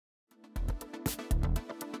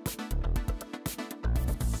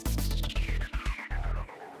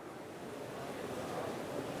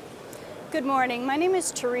Good morning. My name is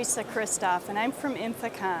Teresa Christoph and I'm from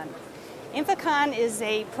INFICON. INFICON is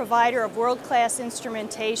a provider of world-class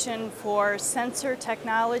instrumentation for sensor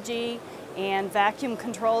technology and vacuum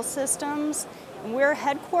control systems. And we're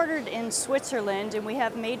headquartered in Switzerland and we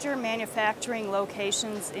have major manufacturing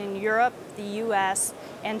locations in Europe, the US,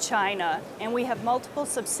 and China. And we have multiple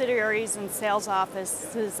subsidiaries and sales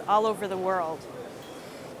offices all over the world.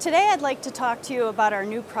 Today I'd like to talk to you about our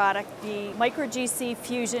new product, the Micro-GC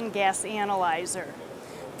Fusion Gas Analyzer.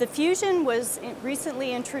 The Fusion was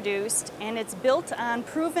recently introduced and it's built on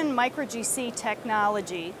proven Micro-GC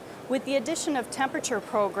technology with the addition of temperature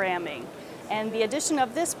programming. And the addition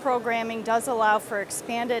of this programming does allow for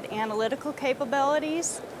expanded analytical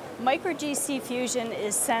capabilities. Micro-GC Fusion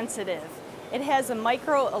is sensitive. It has a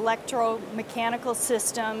micro electromechanical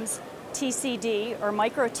systems, TCD or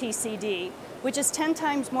micro TCD, which is 10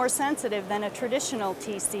 times more sensitive than a traditional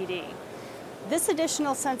TCD. This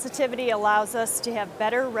additional sensitivity allows us to have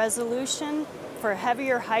better resolution for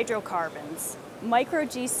heavier hydrocarbons.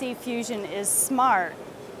 Micro-GC Fusion is smart.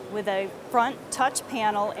 With a front touch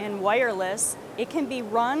panel and wireless, it can be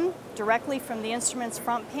run directly from the instrument's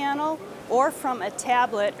front panel or from a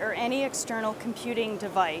tablet or any external computing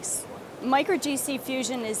device. Micro-GC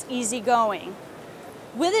Fusion is easygoing.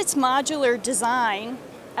 With its modular design,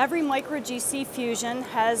 every Micro-GC Fusion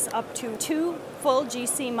has up to 2 full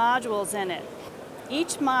GC modules in it.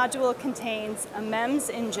 Each module contains a MEMS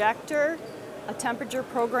injector, a temperature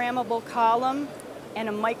programmable column, and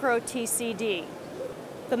a micro TCD.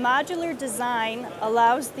 The modular design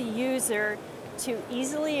allows the user to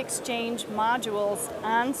easily exchange modules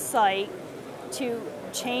on site to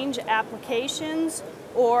change applications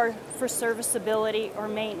or for serviceability or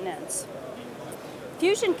maintenance.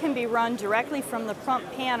 Fusion can be run directly from the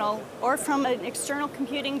front panel or from an external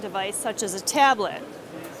computing device such as a tablet.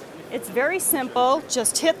 It's very simple,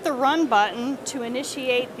 just hit the run button to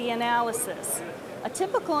initiate the analysis. A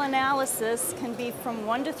typical analysis can be from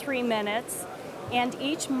 1 to 3 minutes and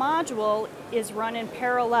each module is run in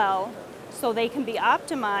parallel so they can be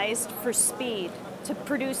optimized for speed to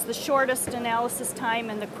produce the shortest analysis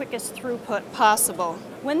time and the quickest throughput possible.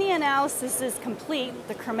 When the analysis is complete,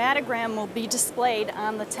 the chromatogram will be displayed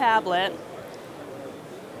on the tablet,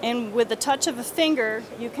 and with the touch of a finger,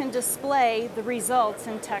 you can display the results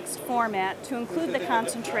in text format to include the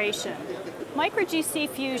concentration. Micro-GC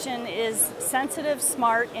Fusion is sensitive,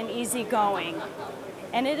 smart, and easygoing,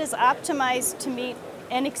 and it is optimized to meet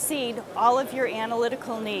and exceed all of your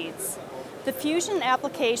analytical needs. The Fusion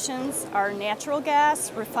applications are natural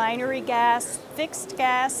gas, refinery gas, fixed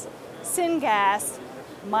gas, syngas,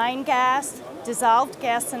 mine gas, dissolved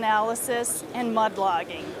gas analysis, and mud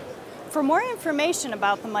logging. For more information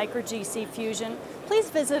about the Micro-GC Fusion, please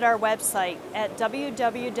visit our website at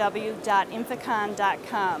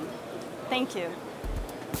www.inficon.com. Thank you.